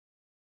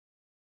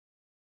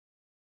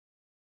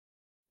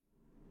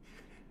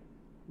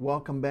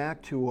Welcome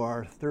back to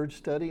our third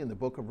study in the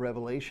book of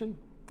Revelation.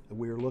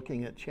 We're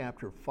looking at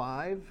chapter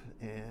 5,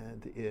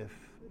 and if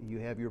you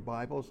have your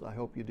Bibles, I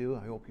hope you do.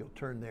 I hope you'll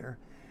turn there.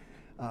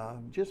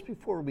 Just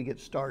before we get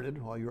started,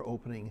 while you're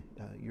opening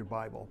your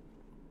Bible,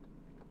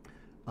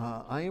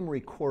 I am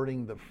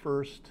recording the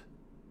first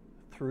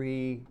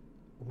 3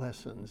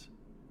 lessons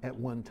at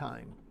one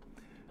time.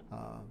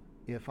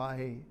 If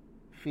I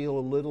feel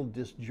a little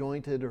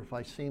disjointed, or if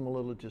I seem a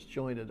little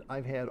disjointed,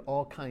 I've had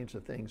all kinds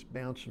of things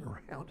bouncing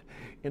around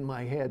in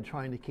my head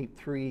trying to keep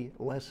 3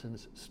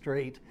 lessons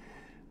straight.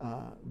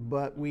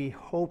 But we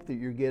hope that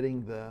you're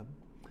getting the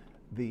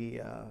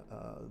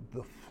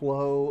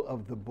flow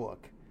of the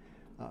book.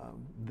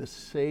 The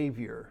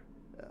Savior,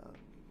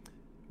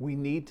 we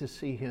need to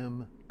see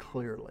him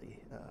clearly.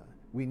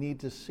 We need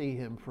to see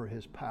him for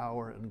his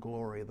power and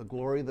glory, the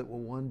glory that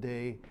will one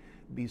day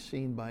be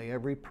seen by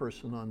every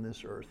person on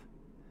this earth.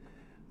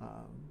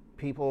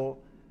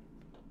 People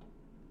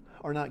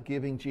are not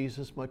giving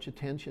Jesus much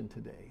attention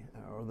today,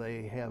 or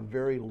they have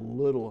very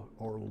little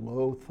or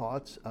low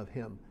thoughts of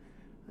him.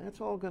 That's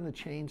all going to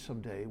change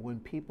someday when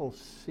people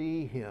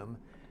see him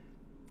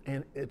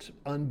and it's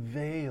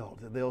unveiled.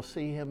 They'll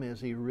see him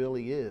as he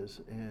really is,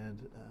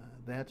 and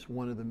that's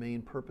one of the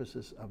main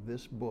purposes of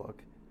this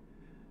book,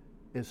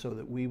 is so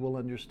that we will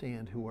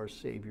understand who our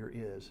Savior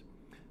is.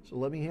 So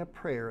let me have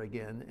prayer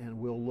again, and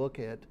we'll look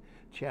at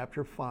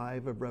chapter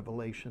 5 of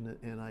Revelation,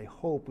 and I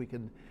hope we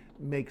can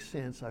make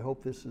sense. I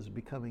hope this is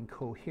becoming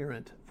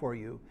coherent for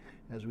you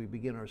as we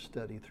begin our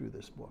study through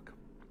this book.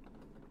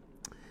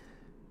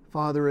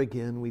 Father,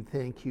 again, we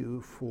thank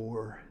you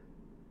for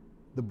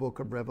the book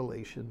of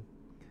Revelation.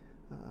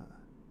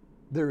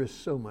 There is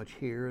so much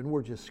here, and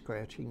we're just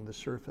scratching the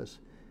surface.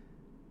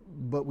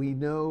 But we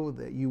know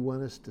that you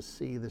want us to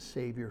see the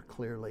Savior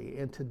clearly,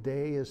 and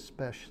today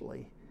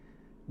especially,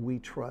 we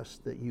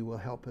trust that you will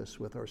help us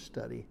with our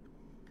study.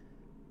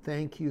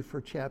 Thank you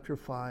for chapter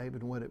 5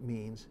 and what it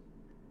means.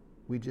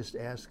 We just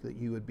ask that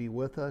you would be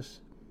with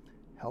us,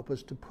 help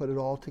us to put it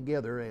all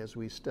together as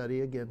we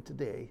study again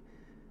today,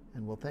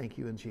 and we'll thank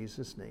you in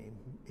Jesus' name.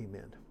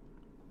 Amen.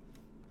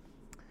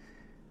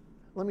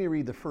 Let me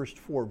read the first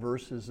 4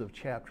 verses of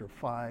chapter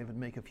 5 and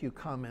make a few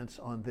comments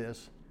on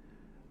this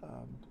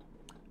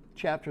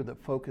chapter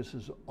that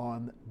focuses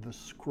on the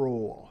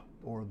scroll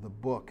or the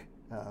book,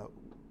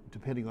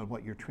 depending on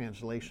what your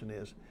translation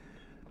is.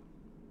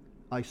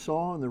 I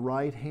saw on the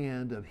right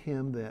hand of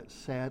him that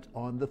sat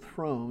on the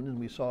throne, and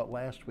we saw it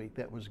last week,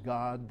 that was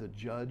God, the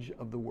judge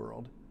of the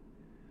world.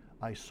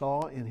 I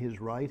saw in his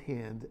right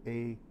hand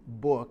a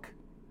book.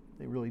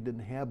 They really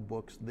didn't have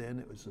books then.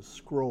 It was a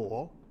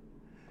scroll,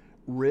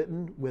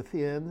 written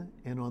within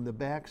and on the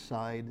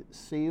backside,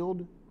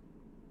 sealed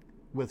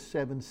with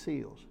 7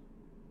 seals.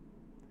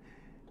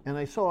 And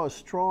I saw a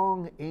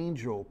strong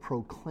angel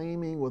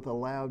proclaiming with a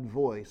loud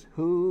voice,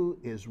 "Who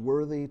is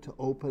worthy to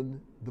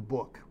open the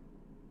book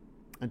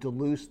and to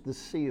loose the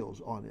seals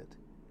on it?"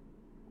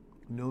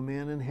 No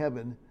man in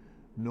heaven,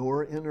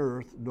 nor in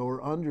earth, nor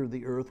under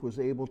the earth was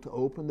able to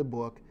open the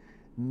book,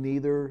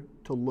 neither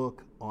to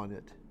look on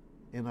it.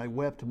 And I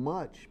wept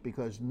much,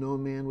 because no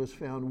man was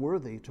found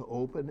worthy to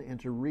open and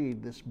to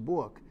read this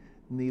book,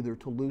 neither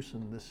to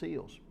loosen the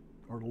seals,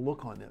 or to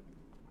look on it.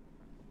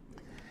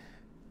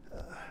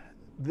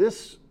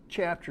 This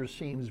chapter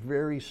seems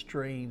very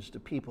strange to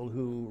people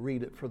who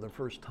read it for the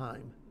first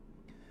time.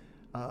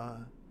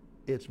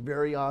 It's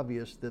very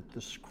obvious that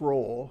the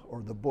scroll,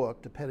 or the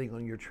book, depending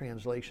on your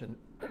translation,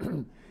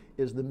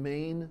 is the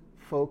main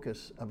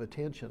focus of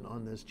attention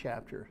on this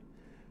chapter.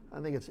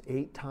 I think it's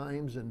 8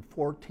 times in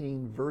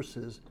 14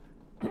 verses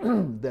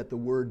that the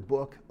word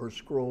book or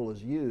scroll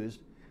is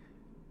used.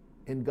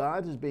 And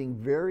God is being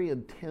very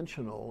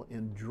intentional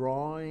in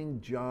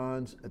drawing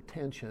John's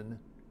attention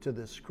to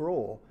this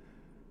scroll.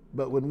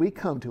 But when we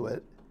come to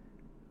it,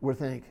 we're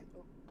thinking,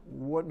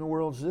 what in the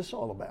world is this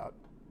all about?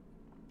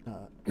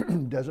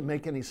 Doesn't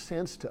make any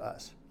sense to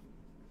us.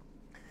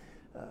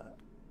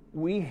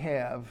 We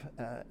have,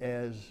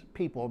 as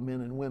people,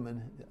 men and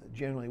women,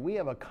 generally, we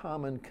have a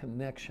common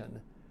connection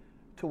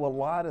to a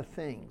lot of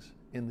things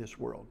in this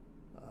world.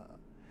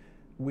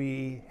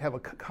 We have a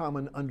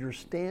common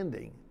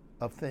understanding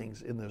of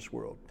things in this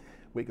world.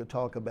 We could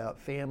talk about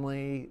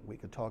family, we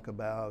could talk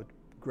about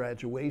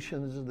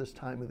graduations at this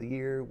time of the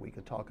year, we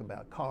could talk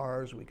about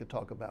cars, we could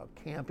talk about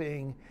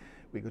camping,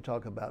 we could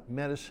talk about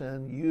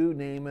medicine, you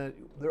name it.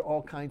 There are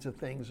all kinds of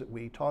things that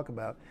we talk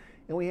about,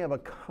 and we have a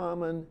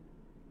common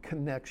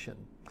connection.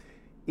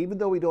 Even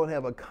though we don't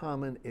have a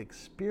common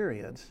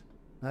experience,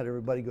 not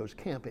everybody goes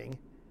camping,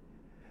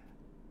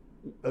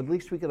 at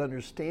least we can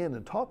understand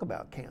and talk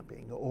about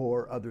camping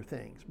or other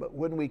things. But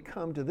when we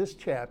come to this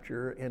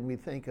chapter and we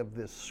think of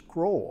this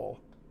scroll,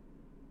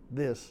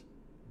 this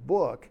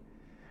book,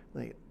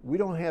 we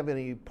don't have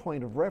any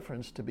point of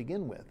reference to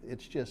begin with.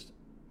 It's just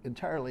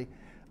entirely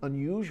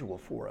unusual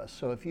for us.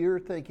 So if you're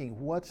thinking,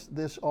 what's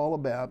this all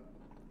about?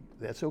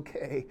 That's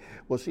okay.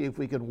 We'll see if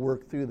we can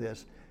work through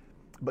this.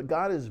 But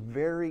God is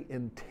very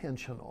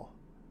intentional.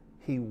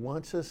 He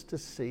wants us to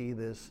see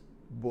this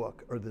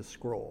book or this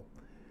scroll.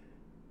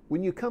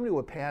 When you come to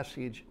a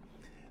passage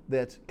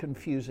that's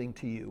confusing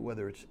to you,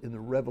 whether it's in the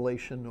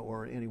Revelation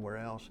or anywhere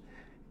else,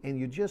 and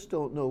you just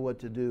don't know what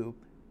to do,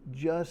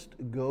 just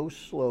go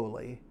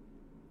slowly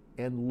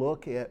and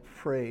look at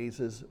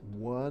phrases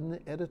one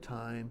at a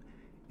time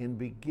and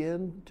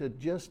begin to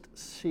just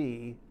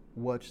see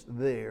what's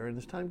there. And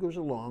as time goes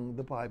along,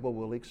 the Bible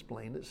will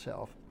explain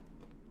itself.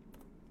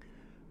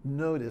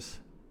 Notice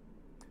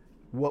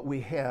what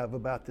we have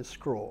about this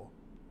scroll.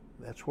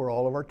 That's where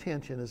all of our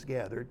attention is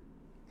gathered.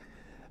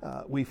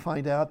 We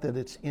find out that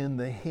it's in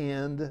the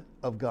hand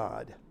of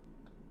God.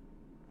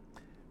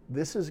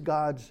 This is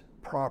God's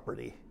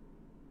property.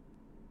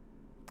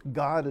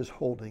 God is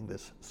holding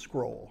this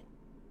scroll.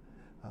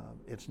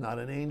 It's not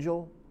an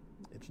angel.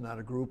 It's not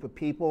a group of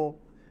people.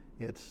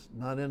 It's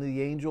not any of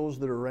the angels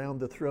that are around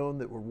the throne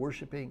that we're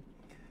worshiping.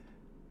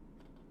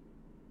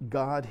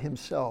 God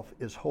himself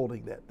is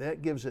holding that.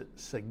 That gives it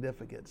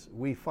significance.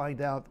 We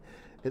find out,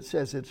 it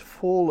says it's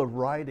full of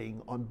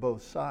writing on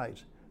both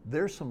sides.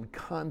 There's some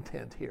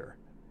content here.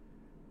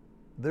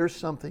 There's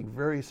something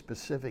very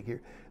specific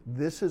here.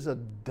 This is a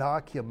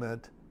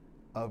document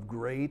of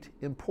great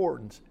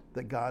importance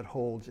that God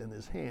holds in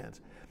his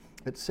hands.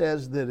 It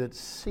says that it's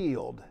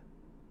sealed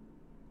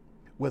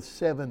with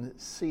 7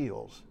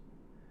 seals.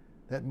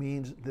 That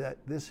means that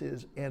this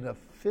is an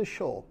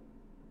official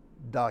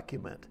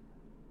document,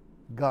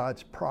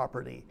 God's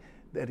property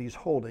that he's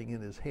holding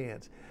in his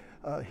hands.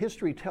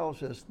 History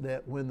tells us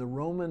that when the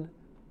Roman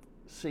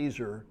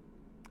Caesar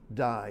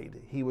died,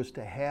 he was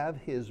to have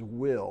his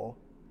will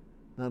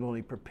not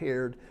only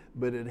prepared,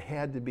 but it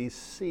had to be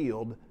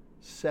sealed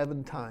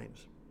 7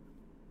 times.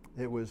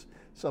 It was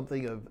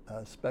something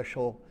of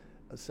special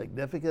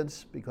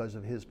significance because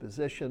of his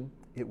position.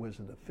 It was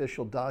an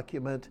official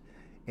document,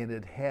 and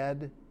it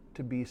had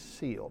to be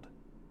sealed.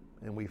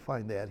 And we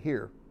find that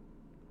here.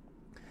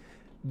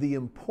 The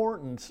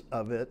importance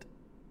of it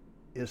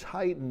is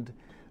heightened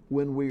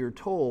when we are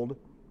told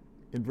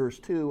in verse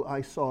 2,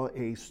 I saw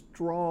a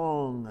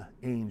strong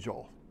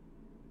angel,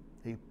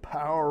 a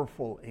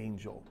powerful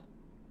angel,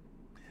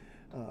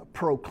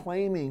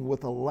 proclaiming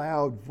with a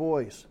loud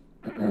voice.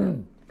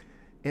 And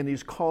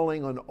he's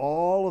calling on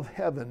all of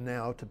heaven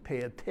now to pay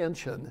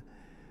attention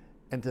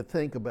and to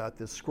think about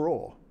this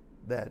scroll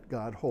that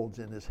God holds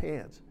in his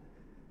hands.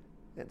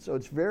 And so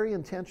it's very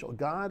intentional.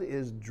 God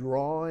is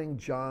drawing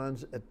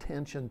John's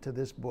attention to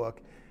this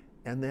book,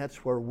 and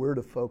that's where we're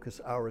to focus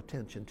our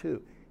attention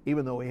to.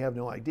 Even though we have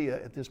no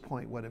idea at this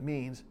point what it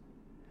means,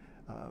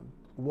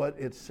 what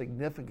its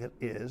significance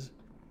is,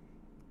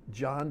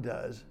 John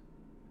does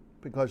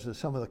because of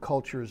some of the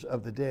cultures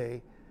of the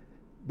day.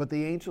 But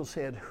the angel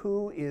said,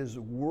 who is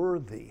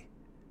worthy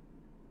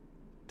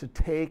to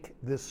take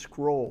this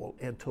scroll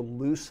and to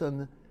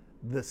loosen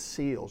the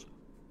seals,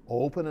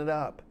 open it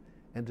up,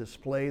 and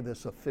display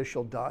this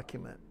official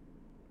document?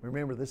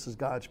 Remember, this is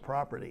God's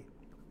property.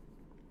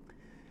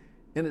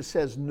 And it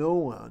says no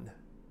one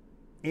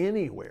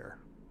anywhere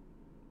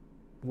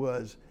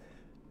was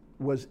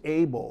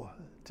able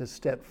to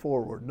step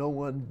forward. No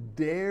one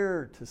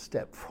dared to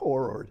step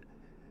forward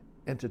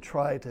and to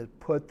try to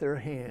put their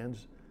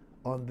hands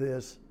on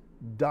this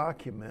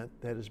document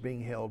that is being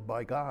held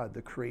by God,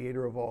 the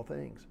creator of all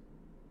things.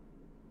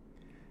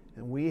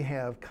 And we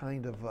have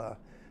kind of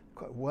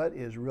what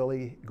is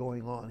really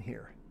going on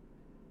here.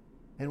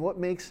 And what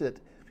makes it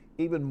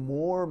even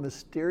more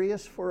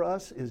mysterious for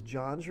us is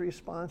John's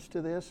response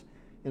to this.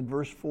 In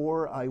verse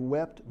 4, I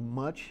wept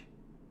much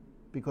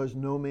because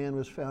no man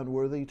was found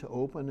worthy to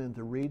open and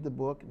to read the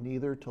book,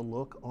 neither to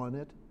look on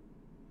it.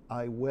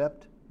 I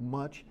wept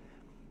much.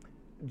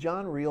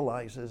 John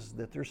realizes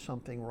that there's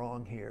something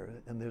wrong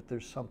here and that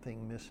there's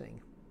something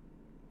missing.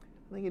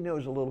 I think he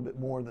knows a little bit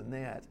more than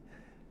that.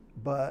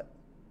 But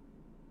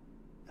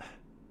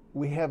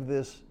we have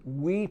this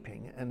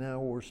weeping, and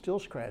now we're still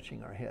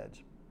scratching our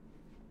heads.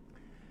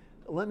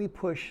 Let me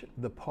push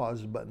the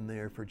pause button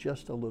there for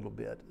just a little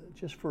bit,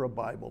 just for a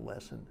Bible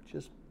lesson.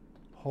 Just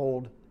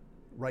hold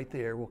right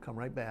there. We'll come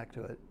right back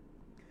to it.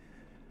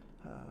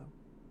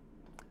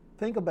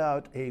 Think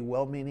about a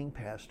well-meaning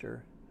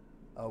pastor,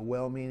 a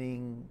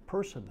well-meaning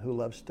person who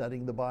loves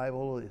studying the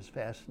Bible, is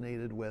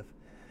fascinated with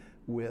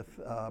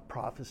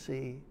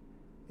prophecy.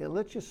 And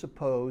let's just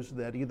suppose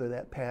that either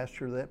that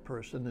pastor or that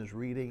person is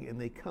reading and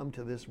they come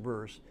to this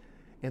verse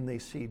and they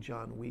see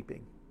John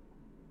weeping.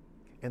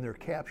 And they're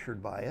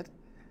captured by it,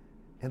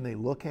 and they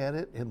look at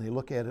it, and they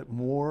look at it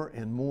more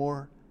and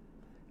more.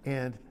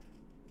 And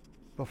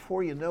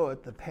before you know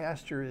it, the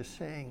pastor is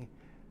saying,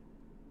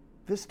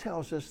 this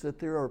tells us that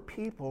there are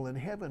people in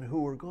heaven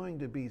who are going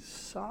to be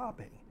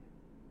sobbing.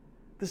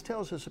 This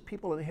tells us that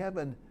people in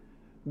heaven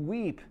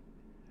weep.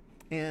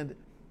 And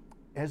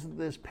as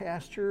this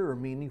pastor or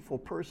meaningful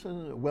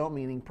person, a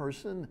well-meaning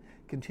person,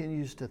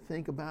 continues to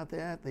think about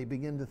that, they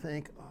begin to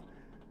think,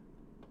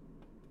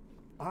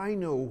 I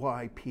know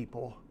why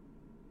people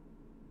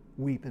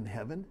weep in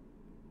heaven.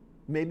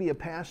 Maybe a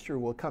pastor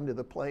will come to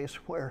the place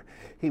where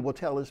he will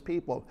tell his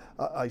people,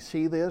 I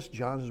see this,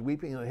 John is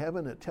weeping in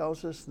heaven. It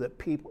tells us that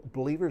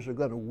believers are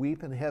going to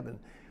weep in heaven.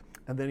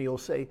 And then he'll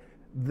say,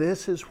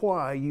 This is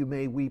why you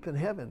may weep in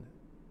heaven.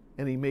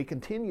 And he may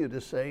continue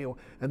to say,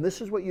 and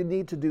this is what you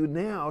need to do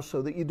now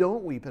so that you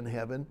don't weep in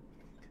heaven.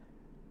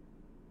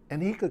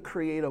 And he could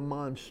create a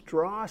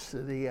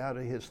monstrosity out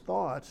of his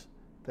thoughts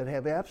that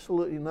have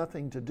absolutely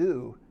nothing to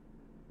do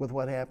with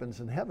what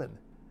happens in heaven.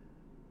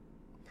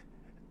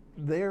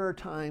 There are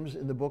times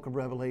in the book of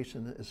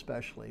Revelation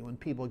especially when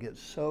people get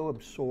so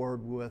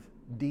absorbed with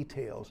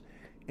details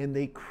and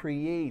they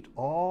create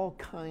all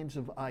kinds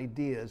of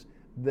ideas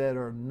that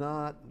are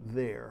not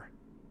there.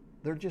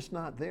 They're just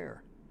not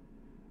there.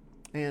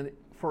 And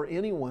for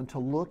anyone to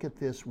look at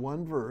this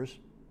one verse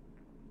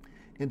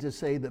and to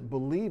say that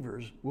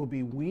believers will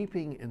be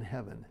weeping in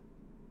heaven,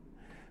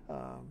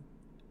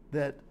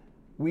 that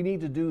we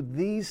need to do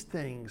these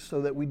things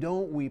so that we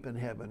don't weep in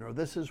heaven, or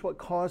this is what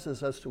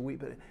causes us to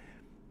weep.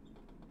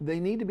 They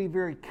need to be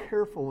very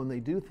careful when they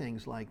do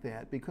things like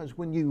that, because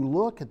when you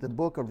look at the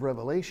book of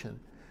Revelation,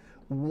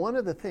 one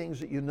of the things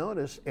that you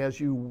notice as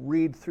you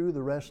read through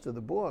the rest of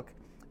the book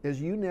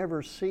is you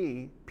never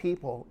see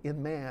people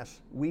in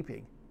mass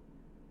weeping.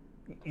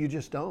 You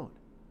just don't.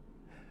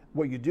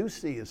 What you do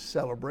see is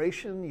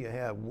celebration, you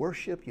have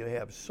worship, you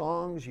have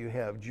songs, you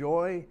have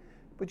joy,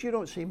 but you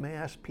don't see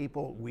mass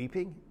people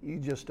weeping. You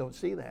just don't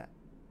see that.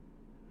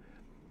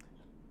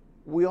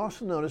 We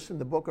also notice in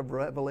the book of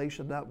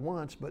Revelation, not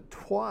once, but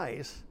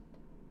twice,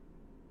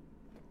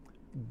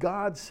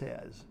 God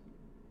says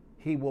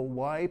he will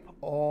wipe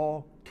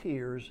all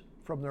tears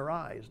from their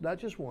eyes. Not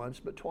just once,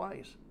 but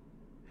twice.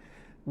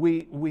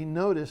 We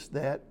notice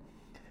that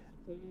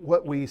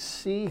what we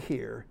see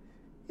here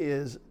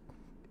is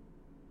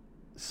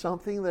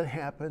something that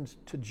happens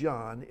to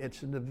John.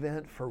 It's an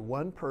event for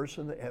one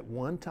person at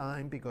one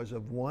time because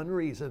of one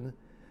reason,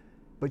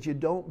 but you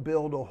don't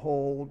build a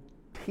whole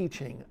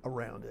teaching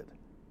around it.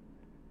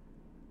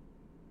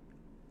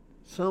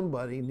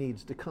 Somebody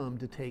needs to come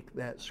to take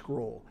that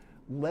scroll.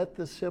 Let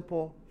the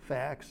simple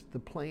facts, the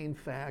plain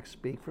facts,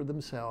 speak for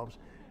themselves.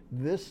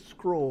 This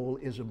scroll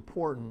is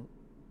important.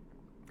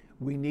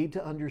 We need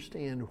to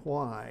understand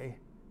why,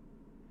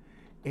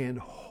 and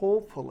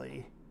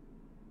hopefully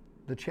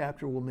the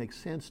chapter will make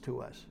sense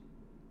to us.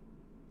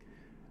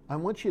 I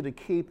want you to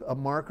keep a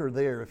marker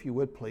there, if you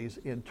would please,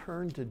 and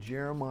turn to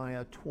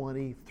Jeremiah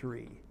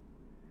 23.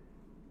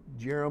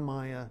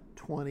 Jeremiah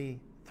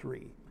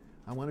 23.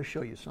 I want to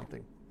show you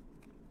something.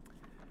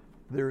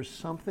 There's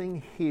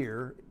something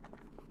here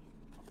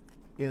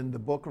in the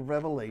book of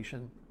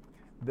Revelation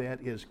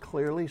that is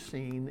clearly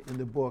seen in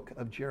the book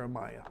of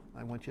Jeremiah.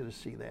 I want you to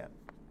see that.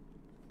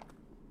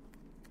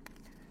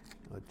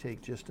 It'll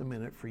take just a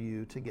minute for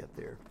you to get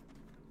there.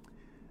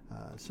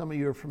 Some of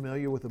you are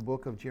familiar with the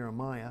book of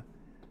Jeremiah.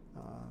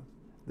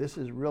 This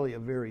is really a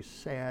very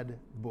sad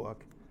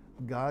book.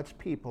 God's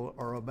people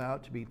are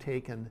about to be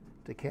taken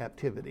to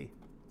captivity.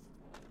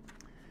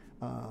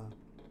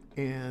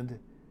 And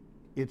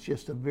it's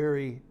just a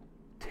very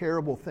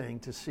terrible thing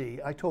to see.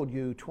 I told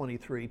you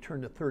 23,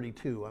 turn to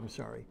 32, I'm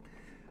sorry,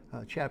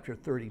 chapter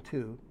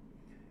 32.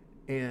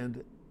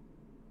 And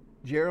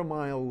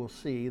Jeremiah will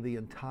see the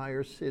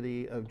entire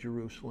city of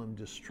Jerusalem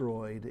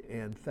destroyed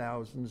and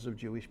thousands of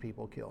Jewish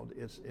people killed.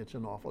 It's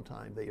an awful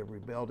time. They have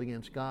rebelled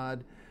against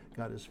God.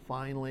 God is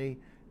finally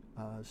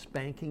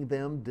spanking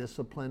them,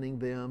 disciplining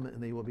them,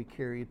 and they will be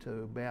carried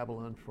to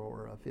Babylon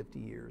for 50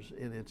 years.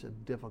 And it's a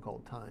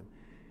difficult time.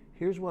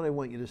 Here's what I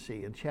want you to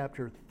see. In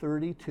chapter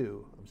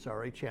 32,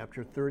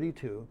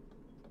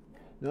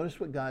 notice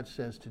what God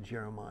says to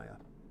Jeremiah.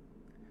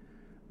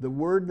 The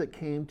word that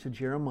came to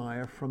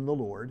Jeremiah from the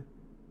Lord,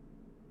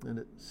 and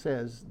it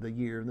says the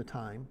year and the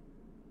time.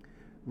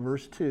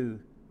 Verse 2,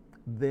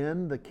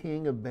 then the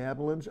king of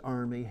Babylon's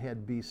army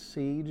had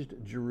besieged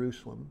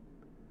Jerusalem.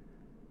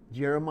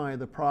 Jeremiah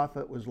the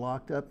prophet was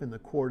locked up in the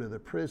court of the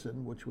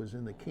prison, which was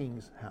in the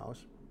king's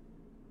house.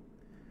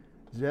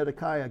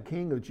 Zedekiah,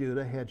 king of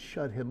Judah, had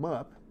shut him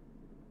up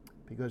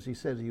because he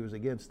said he was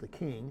against the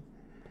king.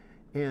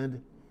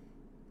 And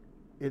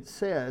it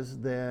says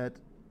that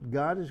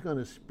God is going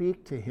to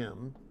speak to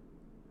him.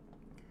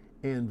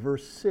 In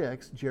verse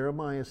 6,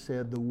 Jeremiah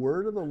said, the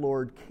word of the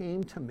Lord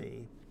came to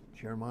me.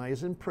 Jeremiah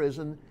is in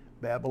prison.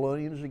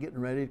 Babylonians are getting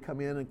ready to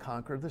come in and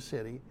conquer the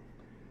city.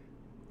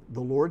 The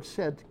Lord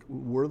said,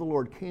 word of the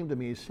Lord came to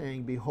me,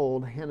 saying,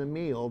 behold,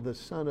 Hanamiel, the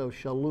son of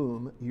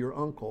Shallum, your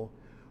uncle,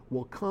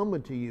 will come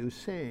unto you,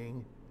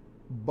 saying,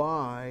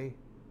 buy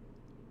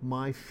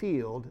my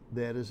field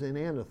that is in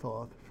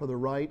Anathoth, for the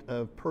right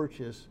of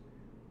purchase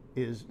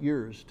is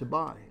yours to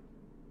buy.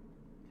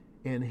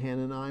 And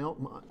Hananiah,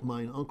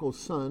 mine uncle's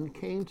son,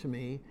 came to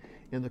me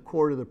in the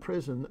court of the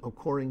prison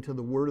according to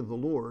the word of the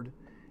Lord,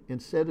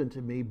 and said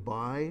unto me,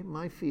 buy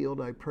my field,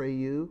 I pray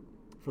you,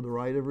 for the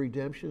right of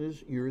redemption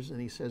is yours.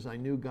 And he says, I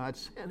knew God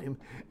sent him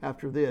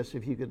after this,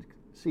 if you could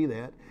see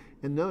that.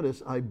 And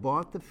notice, I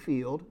bought the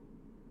field,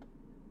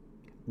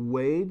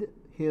 weighed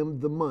him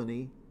the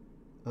money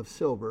of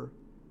silver,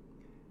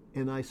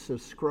 and I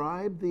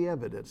subscribed the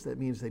evidence. That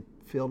means they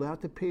filled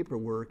out the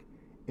paperwork,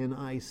 and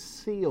I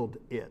sealed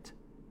it.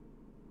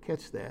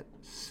 Catch that,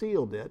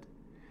 sealed it,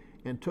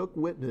 and took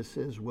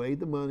witnesses, weighed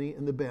the money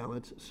in the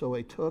balance. So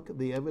I took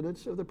the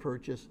evidence of the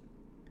purchase,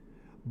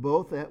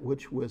 both that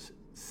which was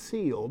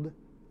sealed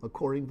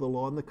according to the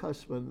law and the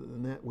custom,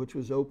 and that which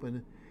was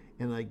open,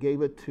 and I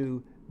gave it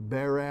to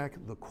Barak,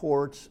 the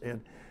courts.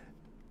 And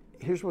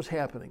here's what's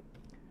happening.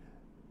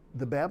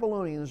 The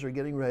Babylonians are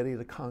getting ready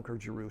to conquer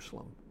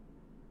Jerusalem.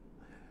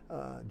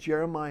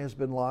 Jeremiah has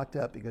been locked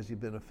up because he's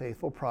been a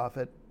faithful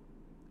prophet.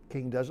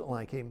 King doesn't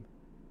like him.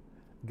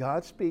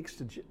 God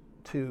speaks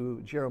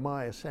to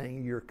Jeremiah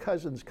saying, your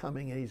cousin's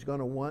coming and he's going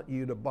to want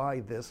you to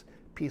buy this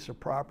piece of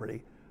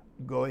property.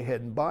 Go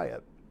ahead and buy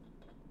it.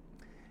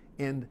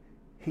 And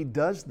he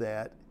does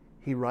that.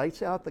 He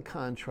writes out the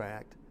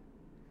contract.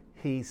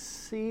 He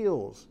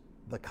seals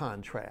the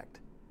contract,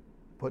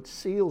 puts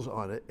seals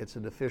on it. It's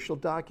an official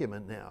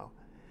document now.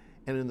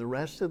 And in the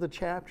rest of the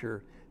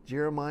chapter,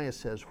 Jeremiah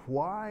says,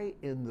 why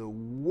in the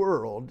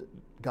world,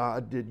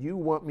 God, did you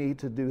want me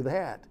to do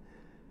that?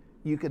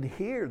 You can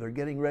hear they're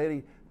getting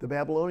ready. The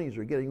Babylonians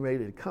are getting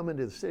ready to come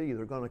into the city.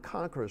 They're going to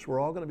conquer us. We're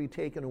all going to be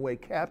taken away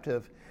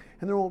captive,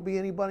 and there won't be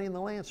anybody in the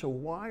land. So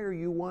why are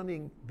you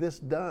wanting this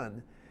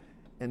done?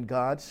 And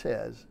God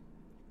says,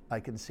 I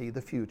can see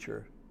the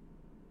future.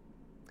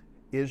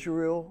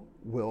 Israel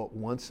will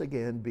once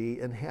again be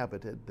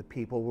inhabited. The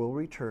people will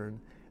return.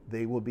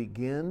 They will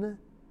begin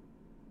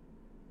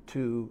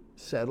to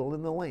settle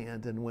in the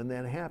land. And when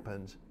that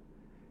happens,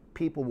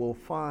 people will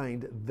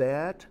find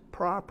that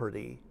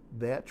property,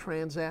 that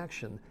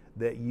transaction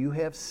that you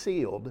have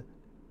sealed,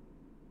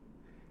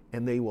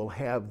 and they will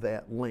have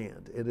that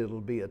land. And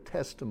it'll be a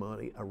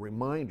testimony, a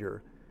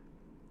reminder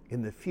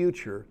in the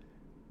future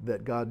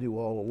that God knew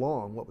all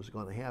along what was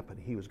going to happen.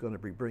 He was going to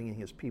be bringing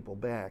his people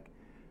back.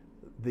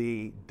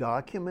 The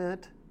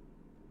document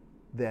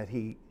that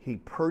he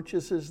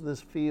purchases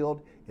this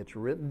field, it's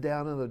written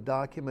down in the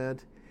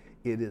document.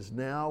 It is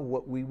now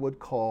what we would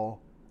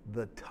call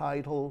the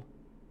title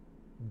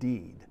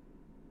deed.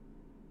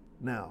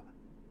 Now,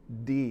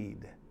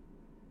 deed.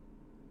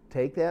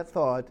 Take that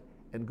thought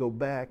and go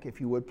back, if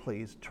you would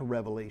please, to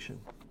Revelation.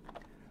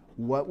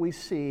 What we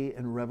see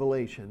in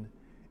Revelation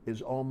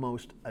is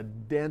almost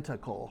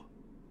identical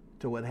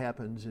to what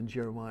happens in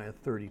Jeremiah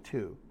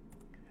 32.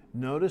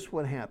 Notice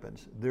what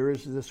happens. There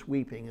is this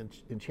weeping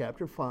in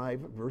chapter 5,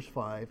 verse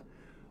 5.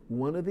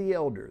 One of the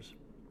elders,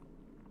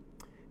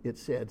 it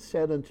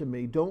said unto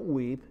me, don't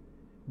weep.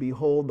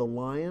 Behold, the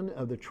Lion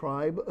of the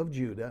tribe of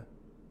Judah,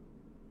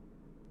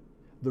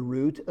 the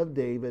Root of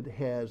David,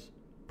 has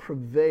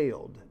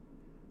prevailed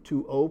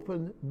to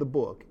open the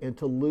book and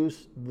to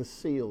loose the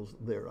seals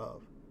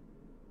thereof.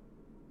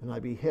 And I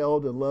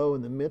beheld, and lo,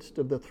 in the midst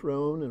of the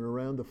throne and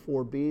around the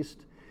four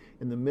beasts,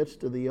 in the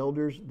midst of the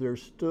elders, there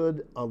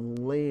stood a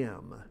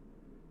lamb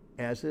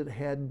as it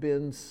had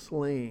been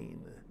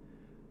slain.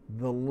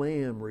 The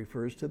lamb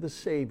refers to the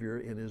Savior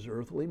in his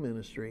earthly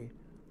ministry.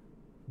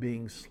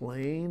 Being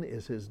slain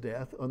is his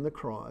death on the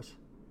cross.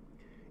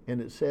 And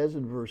it says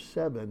in verse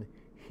 7,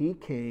 he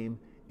came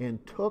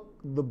and took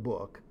the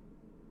book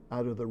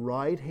out of the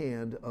right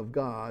hand of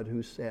God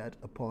who sat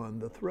upon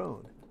the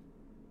throne.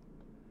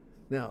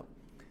 Now,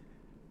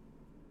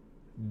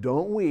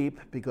 don't weep,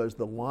 because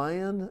the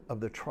Lion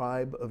of the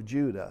tribe of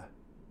Judah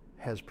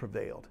has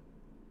prevailed.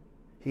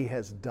 He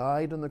has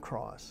died on the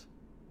cross.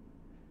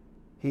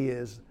 He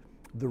is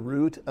the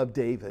Root of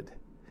David.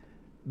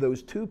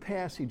 Those two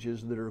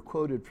passages that are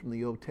quoted from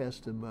the Old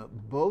Testament,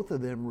 both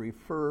of them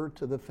refer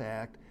to the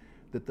fact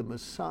that the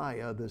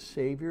Messiah, the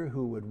Savior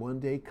who would one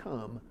day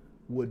come,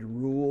 would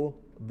rule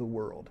the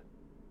world.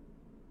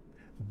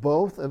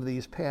 Both of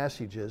these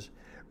passages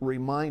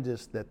remind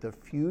us that the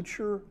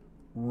future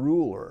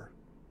ruler,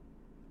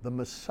 the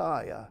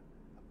Messiah,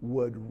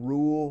 would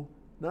rule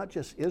not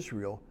just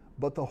Israel,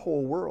 but the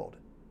whole world.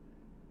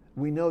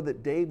 We know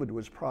that David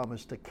was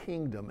promised a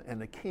kingdom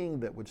and a king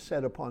that would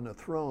sit upon a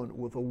throne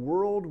with a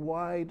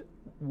worldwide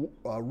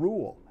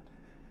rule.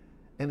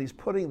 And he's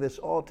putting this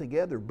all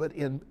together. But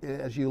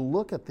as you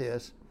look at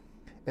this,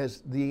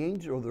 as the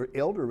angel, or the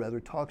elder rather,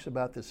 talks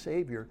about the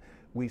Savior,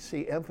 we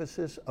see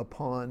emphasis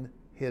upon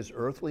his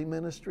earthly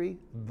ministry,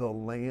 the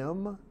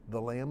Lamb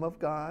of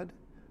God,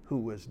 who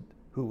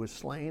was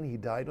slain. He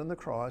died on the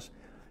cross.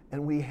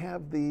 And we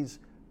have these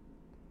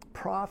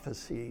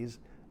prophecies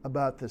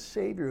about the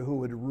Savior who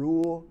would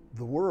rule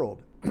the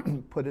world.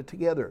 Put it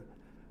together.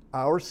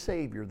 Our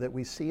Savior that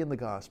we see in the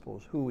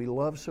Gospels, who we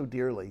love so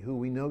dearly, who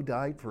we know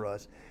died for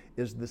us,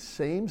 is the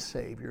same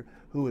Savior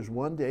who is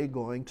one day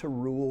going to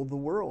rule the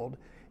world.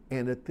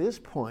 And at this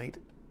point,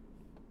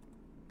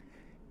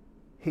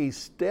 he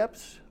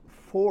steps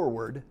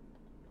forward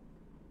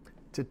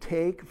to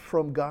take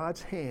from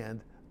God's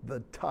hand the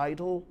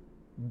title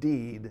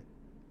deed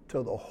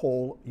to the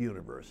whole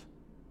universe.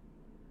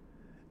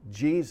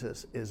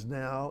 Jesus is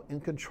now in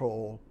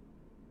control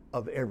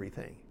of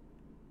everything.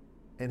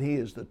 And he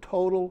is the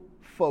total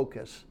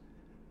focus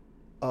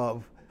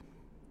of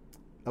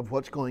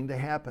what's going to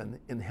happen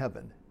in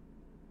heaven.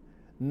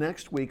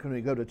 Next week, when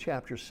we go to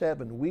chapter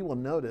 7, we will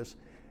notice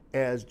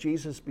as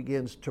Jesus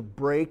begins to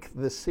break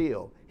the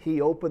seal.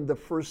 He opened the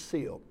first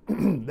seal.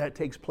 That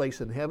takes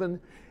place in heaven,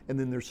 and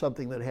then there's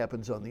something that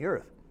happens on the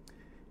earth.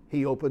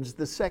 He opens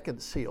the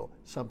second seal.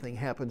 Something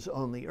happens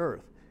on the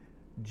earth.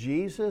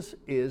 Jesus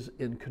is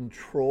in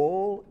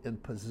control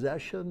and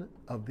possession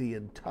of the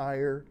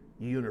entire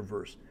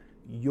universe.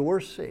 Your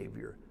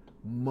Savior,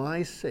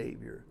 my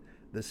Savior,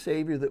 the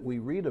Savior that we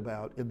read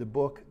about in the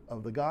book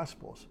of the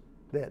Gospels,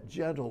 that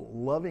gentle,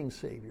 loving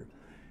Savior,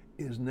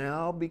 is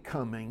now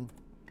becoming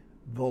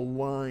the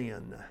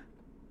lion.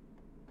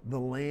 The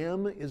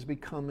lamb is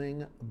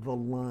becoming the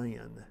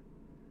lion.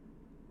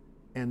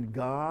 And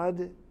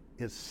God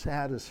is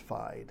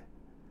satisfied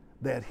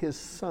that his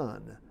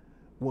Son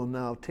will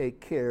now take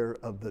care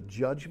of the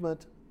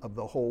judgment of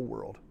the whole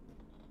world.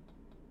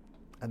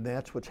 And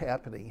that's what's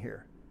happening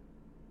here.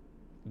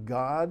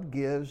 God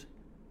gives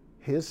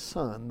his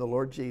Son, the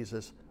Lord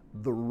Jesus,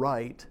 the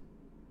right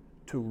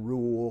to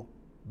rule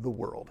the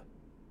world.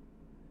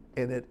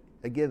 And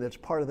it's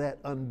part of that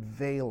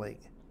unveiling,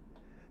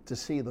 to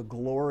see the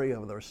glory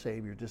of our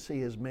Savior, to see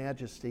his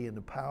majesty and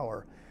the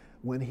power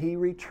when he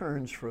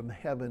returns from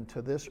heaven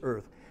to this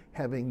earth,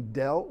 having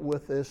dealt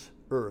with this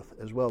earth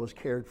as well as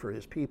cared for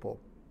his people.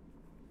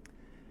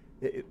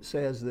 It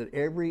says that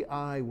every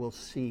eye will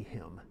see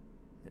him.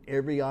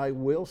 Every eye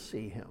will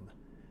see him.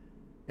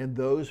 And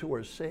those who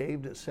are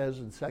saved, it says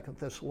in 2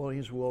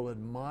 Thessalonians, will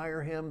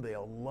admire him,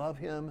 they'll love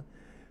him.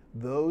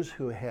 Those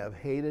who have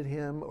hated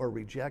him or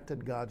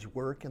rejected God's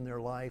work in their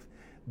life,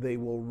 they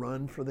will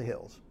run for the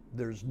hills.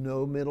 There's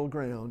no middle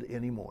ground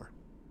anymore.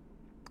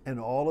 And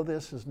all of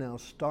this is now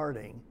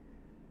starting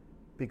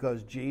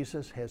because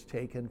Jesus has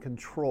taken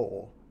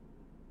control.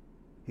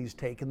 He's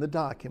taken the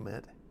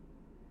document.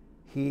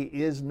 He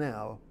is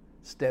now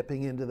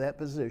stepping into that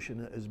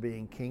position as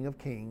being King of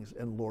Kings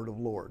and Lord of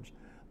Lords.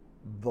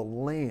 The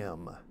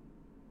Lamb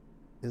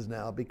is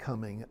now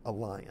becoming a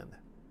lion,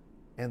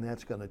 and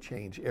that's going to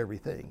change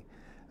everything.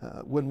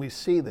 When we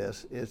see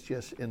this, it's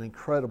just an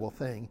incredible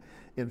thing.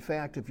 In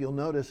fact, if you'll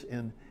notice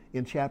in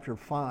chapter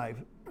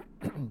 5,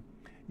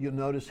 you'll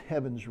notice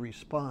heaven's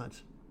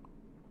response.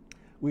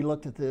 We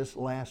looked at this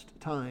last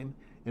time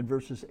in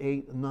verses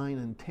 8, 9,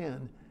 and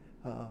 10.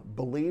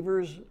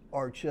 Believers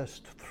are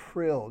just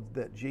thrilled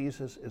that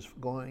Jesus is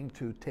going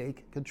to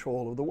take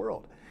control of the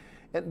world.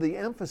 And the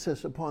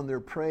emphasis upon their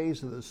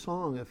praise of the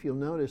song, if you'll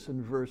notice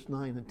in verse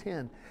 9 and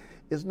 10,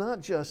 is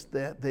not just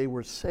that they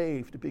were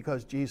saved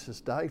because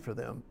Jesus died for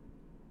them.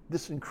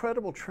 This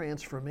incredible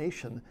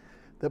transformation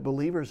that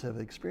believers have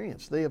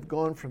experienced. They have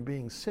gone from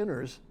being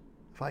sinners,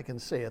 if I can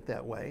say it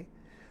that way,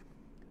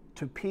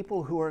 to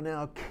people who are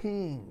now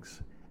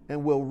kings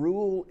and will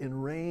rule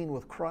and reign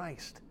with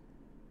Christ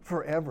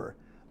forever.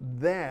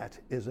 That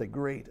is a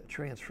great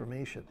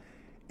transformation.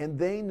 And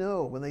they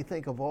know, when they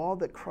think of all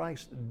that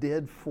Christ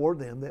did for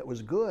them that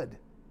was good,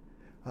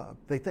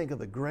 they think of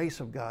the grace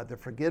of God, the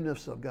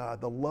forgiveness of God,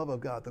 the love of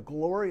God, the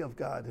glory of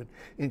God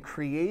in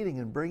creating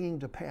and bringing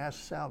to pass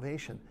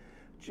salvation.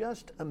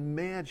 Just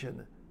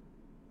imagine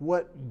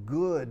what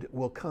good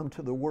will come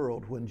to the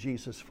world when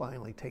Jesus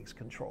finally takes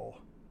control.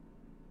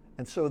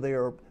 And so they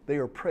are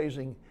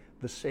praising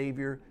the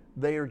Savior.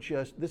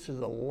 This is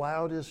the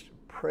loudest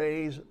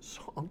praise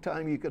song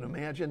time you can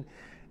imagine.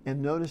 And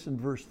notice in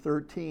verse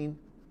 13,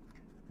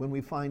 when we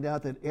find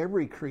out that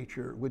every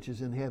creature which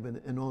is in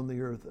heaven and on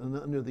the earth and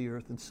under the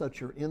earth and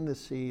such are in the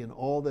sea and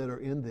all that are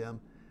in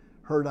them,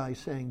 heard I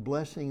saying,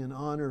 blessing and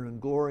honor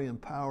and glory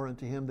and power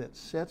unto him that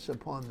sits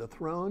upon the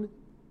throne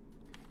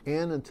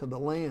and unto the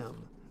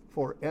Lamb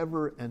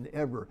forever and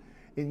ever.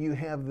 And you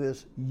have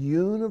this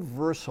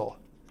universal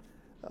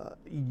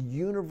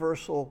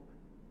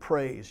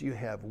praise. You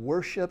have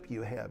worship,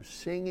 you have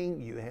singing,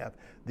 you have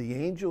the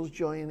angels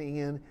joining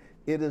in.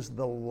 It is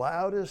the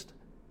loudest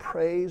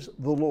praise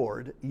the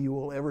Lord you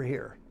will ever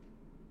hear.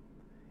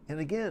 And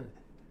again,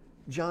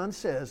 John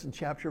says in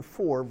chapter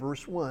 4,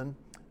 verse 1,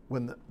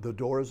 when the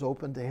door is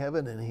opened to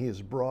heaven and he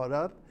is brought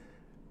up,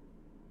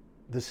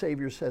 the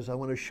Savior says, I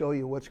want to show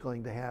you what's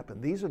going to happen.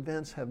 These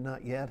events have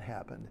not yet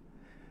happened.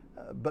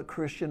 But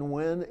Christian,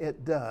 when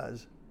it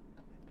does,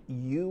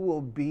 you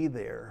will be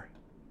there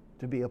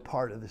to be a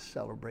part of this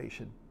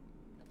celebration.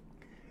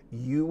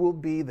 You will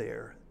be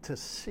there to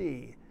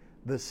see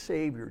the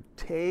Savior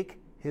take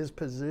his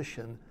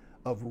position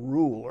of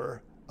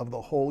ruler of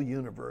the whole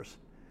universe.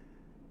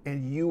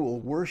 And you will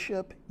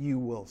worship, you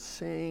will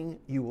sing,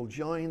 you will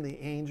join the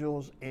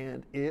angels,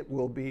 and it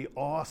will be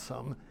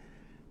awesome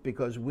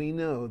because we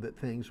know that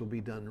things will be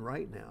done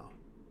right now.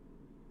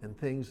 And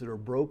things that are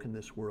broken in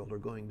this world are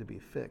going to be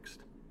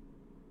fixed.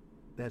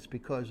 That's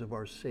because of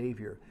our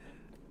Savior.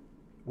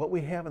 What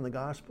we have in the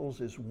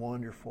Gospels is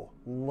wonderful.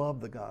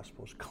 Love the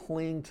Gospels.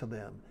 Cling to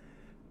them.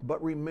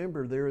 But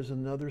remember, there is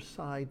another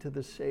side to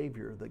the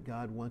Savior that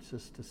God wants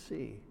us to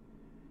see.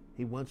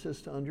 He wants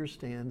us to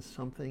understand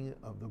something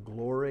of the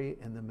glory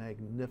and the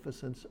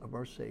magnificence of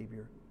our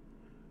Savior,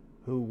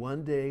 who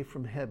one day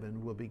from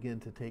heaven will begin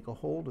to take a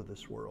hold of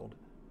this world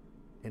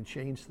and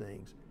change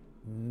things.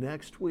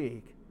 Next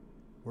week,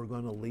 we're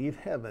going to leave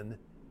heaven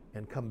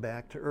and come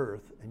back to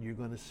earth, and you're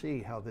going to see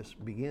how this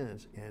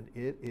begins, and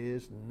it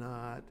is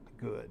not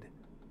good.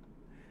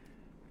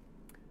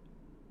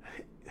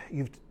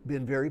 You've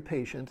been very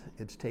patient.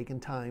 It's taken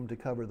time to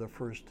cover the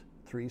first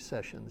 3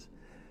 sessions,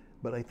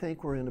 but I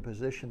think we're in a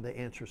position to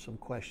answer some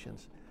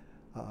questions.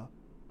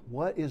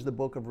 What is the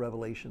book of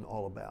Revelation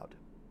all about?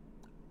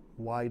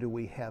 Why do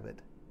we have it?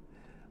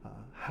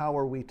 How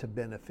are we to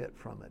benefit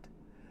from it?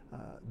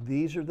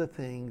 These are the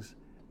things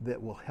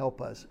that will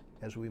help us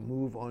as we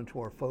move on to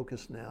our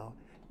focus now,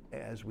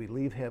 as we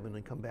leave heaven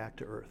and come back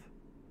to earth.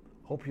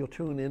 Hope you'll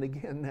tune in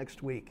again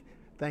next week.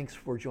 Thanks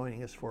for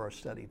joining us for our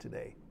study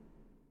today.